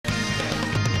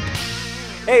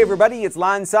Hey everybody, it's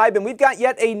Lon.TV, and we've got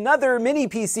yet another mini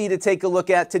PC to take a look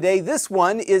at today. This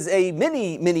one is a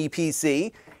mini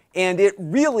PC, and it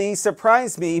really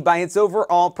surprised me by its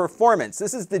overall performance.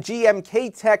 This is the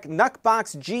GMKTec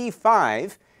Nuckbox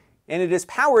G5, and it is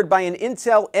powered by an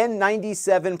Intel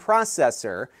N97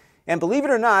 processor. And believe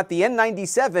it or not, the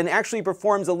N97 actually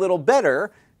performs a little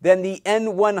better than the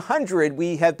N100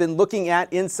 we have been looking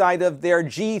at inside of their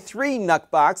G3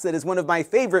 Nuckbox. That is one of my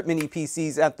favorite mini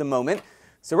PCs at the moment.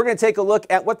 So we're going to take a look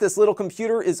at what this little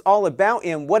computer is all about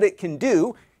and what it can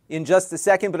do in just a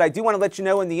second. But I do want to let you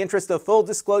know, in the interest of full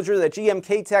disclosure, that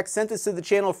GMKTec sent this to the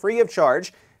channel free of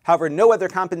charge. However, no other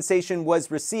compensation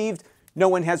was received. No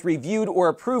one has reviewed or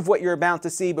approved what you're about to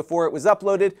see before it was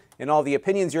uploaded, and all the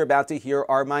opinions you're about to hear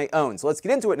are my own. So let's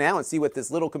get into it now and see what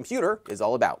this little computer is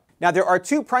all about. Now, there are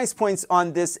two price points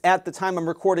on this at the time I'm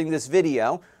recording this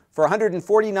video. For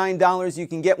 $149, you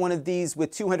can get one of these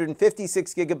with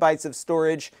 256 gigabytes of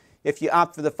storage. If you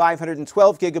opt for the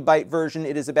 512 gigabyte version,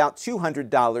 it is about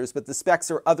 $200, but the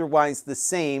specs are otherwise the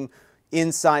same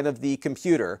inside of the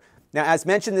computer. Now, as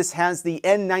mentioned, this has the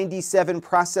N97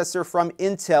 processor from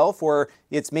Intel for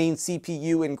its main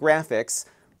CPU and graphics.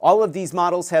 All of these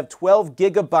models have 12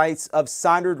 gigabytes of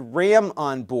soldered RAM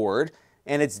on board,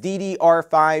 and it's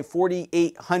DDR5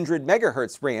 4800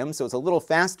 megahertz RAM, so it's a little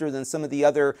faster than some of the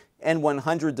other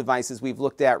N100 devices we've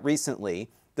looked at recently.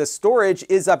 The storage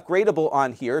is upgradable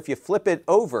on here. If you flip it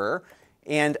over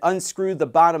and unscrew the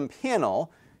bottom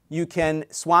panel, you can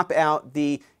swap out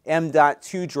the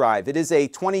M.2 drive. It is a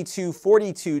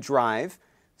 2242 drive,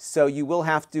 so you will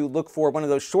have to look for one of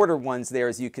those shorter ones there,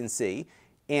 as you can see.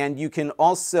 And you can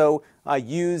also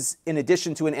use, in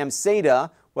addition to an mSATA,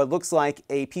 what looks like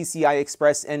a PCI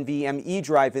Express NVMe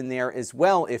drive in there as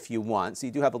well if you want. So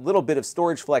you do have a little bit of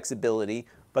storage flexibility,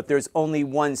 but there's only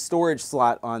one storage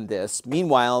slot on this.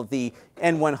 Meanwhile, the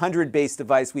N100-based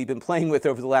device we've been playing with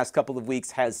over the last couple of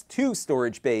weeks has two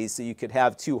storage bays, so you could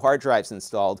have two hard drives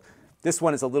installed. This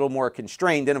one is a little more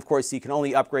constrained, and of course you can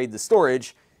only upgrade the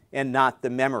storage and not the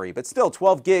memory. But still,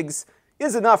 12 gigs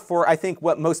is enough for, I think,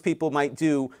 what most people might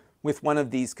do with one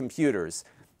of these computers.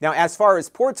 Now, as far as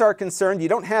ports are concerned, you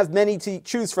don't have many to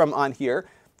choose from on here.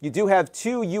 You do have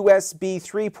two USB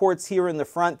 3 ports here in the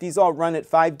front. These all run at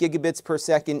 5 gigabits per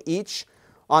second each.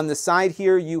 On the side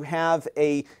here, you have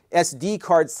a SD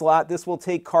card slot. This will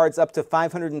take cards up to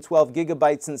 512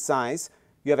 gigabytes in size.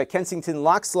 You have a Kensington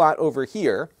lock slot over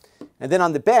here. And then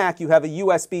on the back, you have a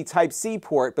USB Type-C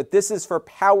port, but this is for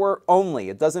power only.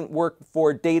 It doesn't work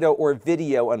for data or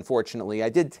video, unfortunately. I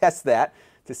did test that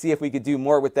to see if we could do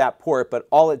more with that port, but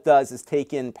all it does is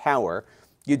take in power.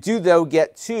 You do, though,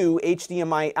 get two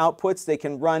HDMI outputs. They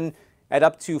can run at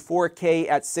up to 4K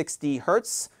at 60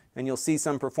 Hertz, and you'll see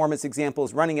some performance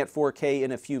examples running at 4K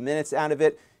in a few minutes out of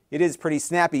it. It is pretty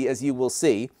snappy, as you will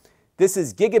see. This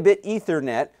is Gigabit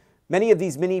Ethernet. Many of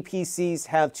these mini PCs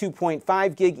have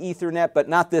 2.5 gig Ethernet, but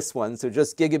not this one, so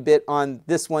just Gigabit on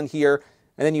this one here.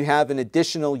 And then you have an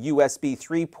additional USB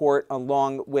 3 port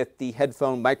along with the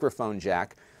headphone microphone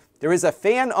jack. There is a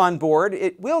fan on board.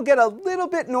 It will get a little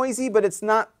bit noisy, but it's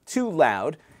not too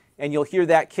loud. And you'll hear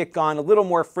that kick on a little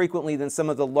more frequently than some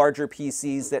of the larger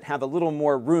PCs that have a little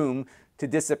more room to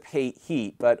dissipate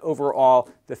heat. But overall,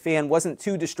 the fan wasn't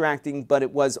too distracting, but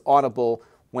it was audible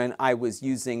when I was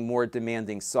using more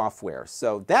demanding software.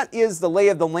 So that is the lay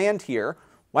of the land here.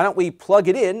 Why don't we plug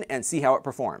it in and see how it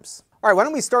performs? All right, why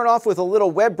don't we start off with a little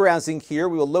web browsing here.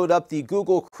 We will load up the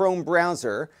Google Chrome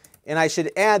browser. And I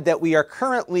should add that we are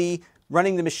currently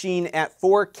running the machine at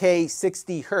 4K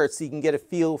 60 Hertz, so you can get a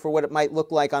feel for what it might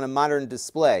look like on a modern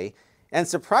display. And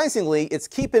surprisingly, it's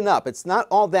keeping up. It's not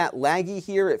all that laggy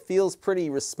here. It feels pretty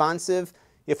responsive.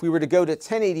 If we were to go to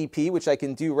 1080p, which I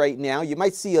can do right now, you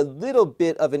might see a little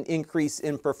bit of an increase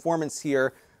in performance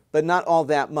here, but not all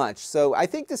that much. So I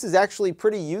think this is actually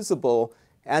pretty usable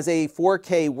as a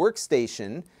 4K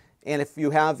workstation. And if you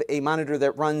have a monitor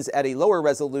that runs at a lower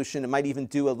resolution, it might even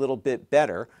do a little bit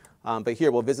better. But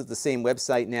here, we'll visit the same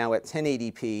website now at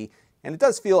 1080p. And it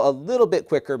does feel a little bit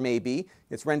quicker, maybe.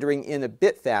 It's rendering in a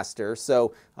bit faster.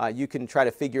 So you can try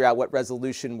to figure out what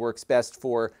resolution works best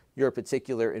for your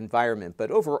particular environment.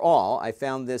 But overall, I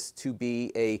found this to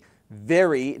be a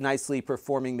very nicely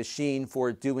performing machine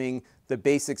for doing the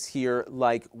basics here,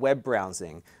 like web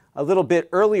browsing. A little bit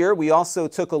earlier, we also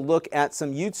took a look at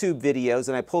some YouTube videos,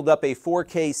 and I pulled up a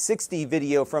 4K 60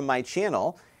 video from my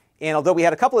channel. And although we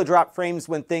had a couple of drop frames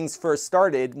when things first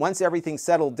started, once everything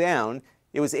settled down,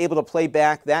 it was able to play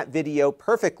back that video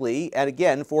perfectly at,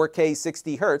 again, 4K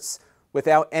 60 Hertz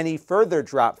without any further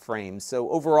drop frames. So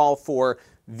overall, for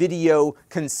video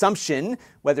consumption,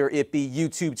 whether it be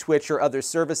YouTube, Twitch, or other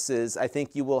services, I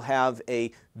think you will have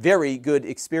a very good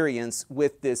experience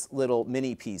with this little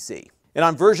mini PC. And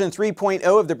on version 3.0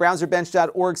 of the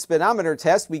browserbench.org speedometer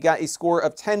test, we got a score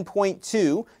of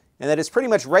 10.2, and that is pretty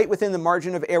much right within the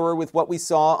margin of error with what we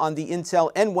saw on the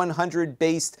Intel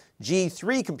N100-based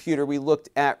G3 computer we looked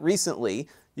at recently.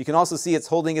 You can also see it's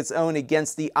holding its own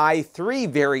against the i3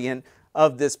 variant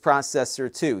of this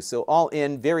processor too. So all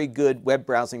in, very good web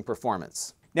browsing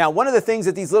performance. Now, one of the things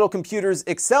that these little computers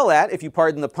excel at, if you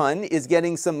pardon the pun, is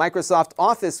getting some Microsoft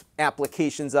Office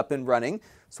applications up and running.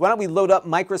 So why don't we load up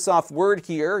Microsoft Word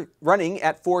here, running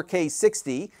at 4K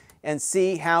 60, and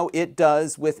see how it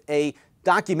does with a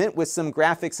document with some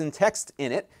graphics and text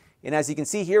in it. And as you can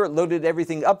see here, it loaded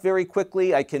everything up very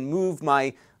quickly. I can move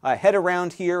my head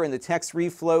around here, and the text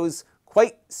reflows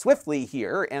quite swiftly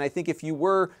here. And I think if you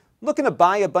were looking to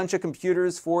buy a bunch of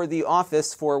computers for the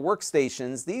office for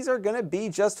workstations, these are going to be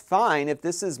just fine if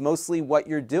this is mostly what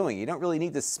you're doing. You don't really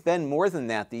need to spend more than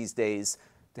that these days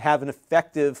to have an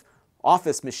effective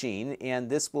office machine, and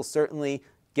this will certainly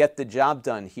get the job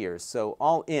done here. So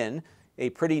all in, a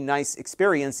pretty nice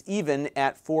experience even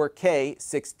at 4K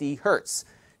 60 Hertz.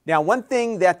 Now, one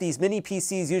thing that these mini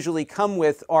PCs usually come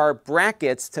with are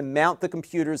brackets to mount the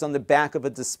computers on the back of a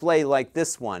display like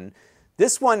this one.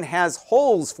 This one has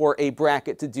holes for a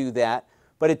bracket to do that,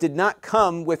 but it did not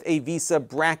come with a VESA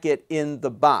bracket in the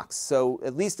box. So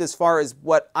at least as far as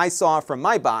what I saw from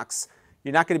my box,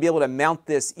 you're not going to be able to mount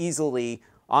this easily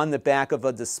on the back of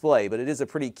a display, but it is a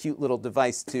pretty cute little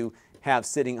device to have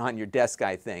sitting on your desk,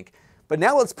 I think. But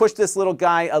now let's push this little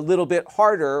guy a little bit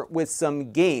harder with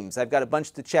some games. I've got a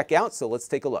bunch to check out, so let's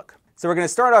take a look. So we're going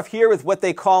to start off here with what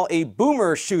they call a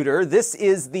boomer shooter. This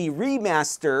is the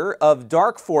remaster of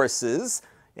Dark Forces,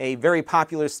 a very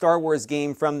popular Star Wars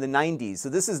game from the 90s. So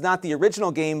this is not the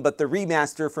original game, but the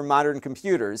remaster for modern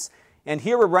computers. And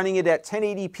here we're running it at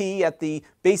 1080p at the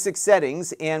basic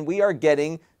settings, and we are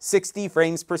getting 60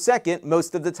 frames per second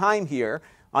most of the time here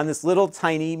on this little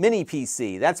tiny mini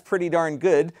PC. That's pretty darn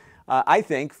good, I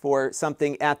think, for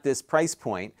something at this price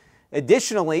point.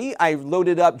 Additionally, I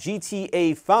loaded up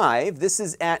GTA 5. This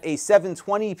is at a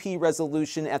 720p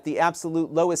resolution at the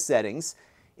absolute lowest settings.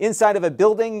 Inside of a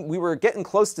building, we were getting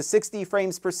close to 60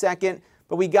 frames per second,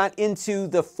 but we got into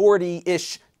the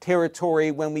 40-ish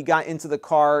territory when we got into the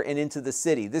car and into the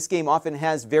city. This game often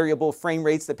has variable frame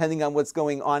rates depending on what's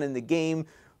going on in the game,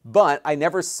 but I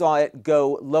never saw it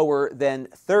go lower than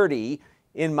 30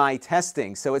 in my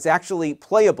testing, so it's actually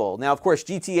playable. Now, of course,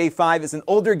 GTA 5 is an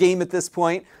older game at this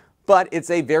point, but it's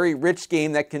a very rich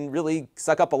game that can really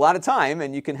suck up a lot of time,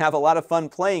 and you can have a lot of fun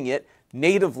playing it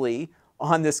natively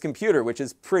on this computer, which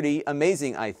is pretty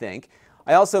amazing, I think.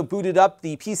 I also booted up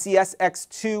the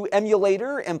PCSX2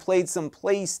 emulator and played some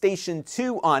PlayStation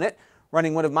 2 on it,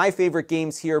 running one of my favorite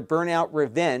games here, Burnout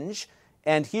Revenge.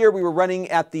 And here we were running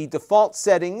at the default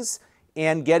settings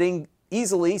and getting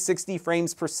easily 60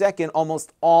 frames per second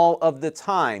almost all of the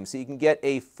time. So you can get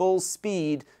a full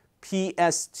speed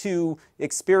PS2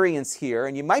 experience here,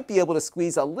 and you might be able to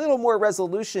squeeze a little more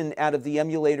resolution out of the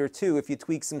emulator too if you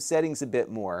tweak some settings a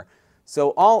bit more.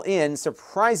 So all in,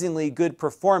 surprisingly good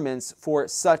performance for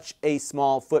such a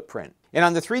small footprint. And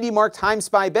on the 3D Mark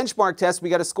TimeSpy benchmark test, we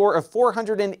got a score of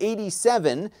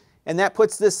 487, and that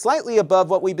puts this slightly above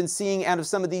what we've been seeing out of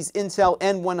some of these Intel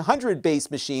N100-based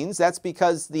machines. That's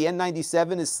because the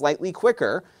N97 is slightly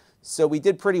quicker. So we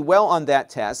did pretty well on that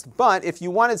test. But if you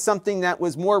wanted something that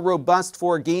was more robust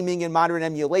for gaming and modern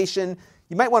emulation,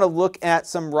 you might want to look at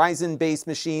some Ryzen-based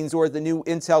machines or the new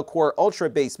Intel Core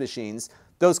Ultra-based machines.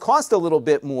 Those cost a little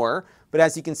bit more, but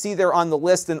as you can see there on the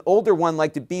list, an older one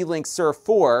like the B-Link Sur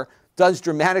 4 does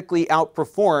dramatically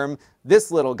outperform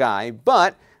this little guy.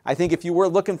 But I think if you were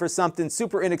looking for something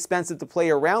super inexpensive to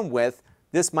play around with,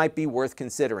 this might be worth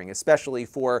considering, especially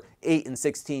for 8 and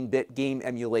 16-bit game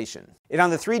emulation. And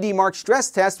on the 3D Mark stress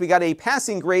test, we got a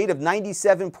passing grade of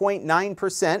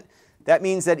 97.9%. That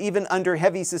means that even under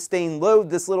heavy sustained load,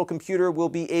 this little computer will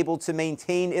be able to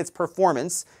maintain its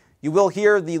performance. You will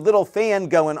hear the little fan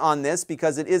going on this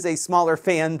because it is a smaller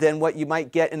fan than what you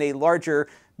might get in a larger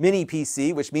mini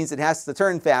PC, which means it has to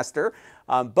turn faster,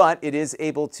 but it is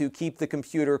able to keep the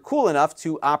computer cool enough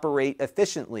to operate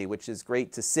efficiently, which is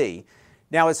great to see.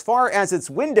 Now, as far as its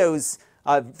Windows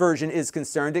version is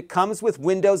concerned, it comes with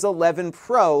Windows 11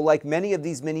 Pro, like many of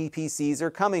these mini PCs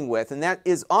are coming with, and that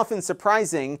is often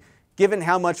surprising given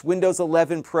how much Windows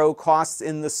 11 Pro costs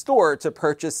in the store to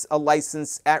purchase a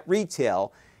license at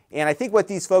retail. And I think what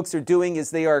these folks are doing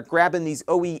is they are grabbing these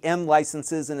OEM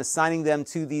licenses and assigning them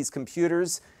to these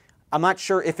computers. I'm not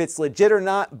sure if it's legit or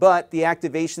not, but the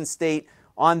activation state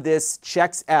on this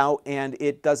checks out and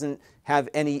it doesn't have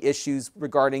any issues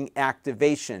regarding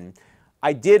activation.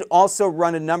 I did also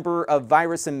run a number of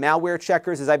virus and malware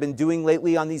checkers, as I've been doing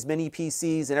lately on these mini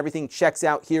PCs, and everything checks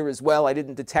out here as well. I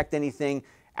didn't detect anything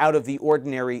out of the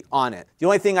ordinary on it. The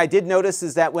only thing I did notice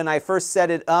is that when I first set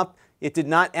it up, it did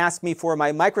not ask me for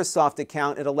my Microsoft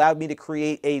account. It allowed me to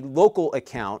create a local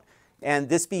account, and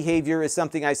this behavior is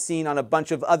something I've seen on a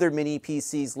bunch of other mini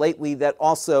PCs lately that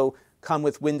also come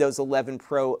with Windows 11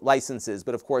 Pro licenses,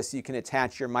 but of course you can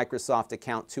attach your Microsoft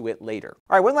account to it later.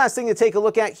 All right, one last thing to take a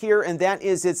look at here, and that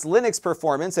is its Linux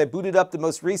performance. I booted up the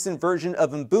most recent version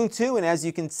of Ubuntu, and as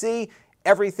you can see,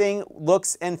 everything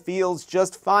looks and feels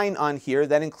just fine on here.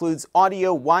 That includes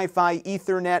audio, Wi-Fi,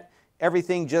 Ethernet.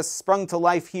 Everything just sprung to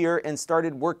life here and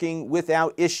started working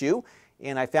without issue.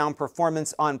 And I found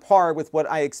performance on par with what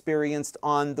I experienced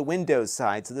on the Windows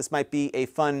side. So this might be a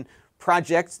fun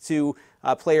project to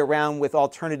play around with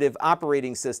alternative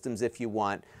operating systems if you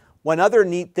want. One other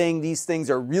neat thing these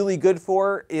things are really good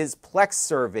for is Plex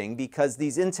serving, because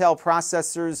these Intel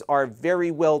processors are very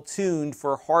well tuned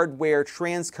for hardware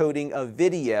transcoding of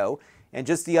video. And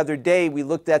just the other day, we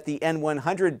looked at the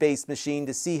N100 based machine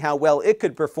to see how well it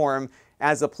could perform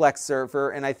as a Plex server,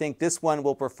 and I think this one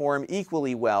will perform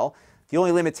equally well. The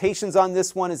only limitations on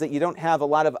this one is that you don't have a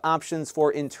lot of options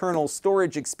for internal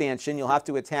storage expansion. You'll have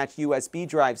to attach USB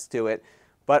drives to it.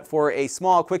 But for a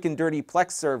small, quick and dirty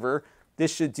Plex server,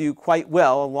 this should do quite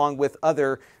well, along with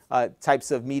other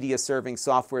types of media serving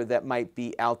software that might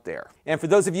be out there. And for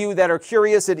those of you that are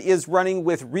curious, it is running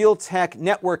with Realtek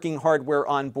networking hardware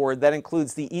on board. That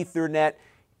includes the Ethernet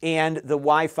and the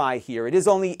Wi-Fi here. It is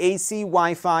only AC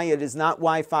Wi-Fi. It is not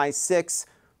Wi-Fi 6.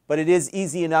 But it is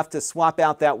easy enough to swap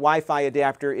out that Wi-Fi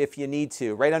adapter if you need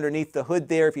to. Right underneath the hood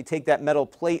there, if you take that metal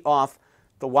plate off,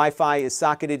 the Wi-Fi is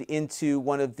socketed into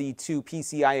one of the two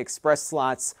PCI Express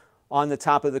slots on the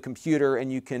top of the computer,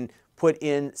 and you can put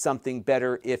in something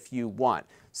better if you want.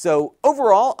 So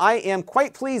overall, I am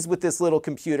quite pleased with this little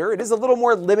computer. It is a little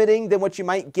more limiting than what you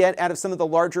might get out of some of the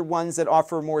larger ones that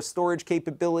offer more storage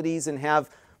capabilities and have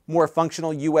more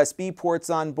functional USB ports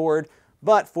on board.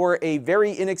 But for a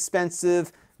very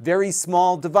inexpensive, very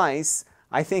small device,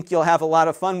 I think you'll have a lot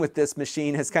of fun with this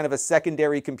machine as kind of a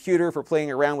secondary computer for playing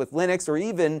around with Linux or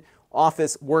even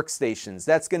office workstations.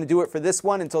 That's going to do it for this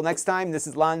one. Until next time, this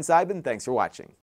is Lon.TV. Thanks for watching.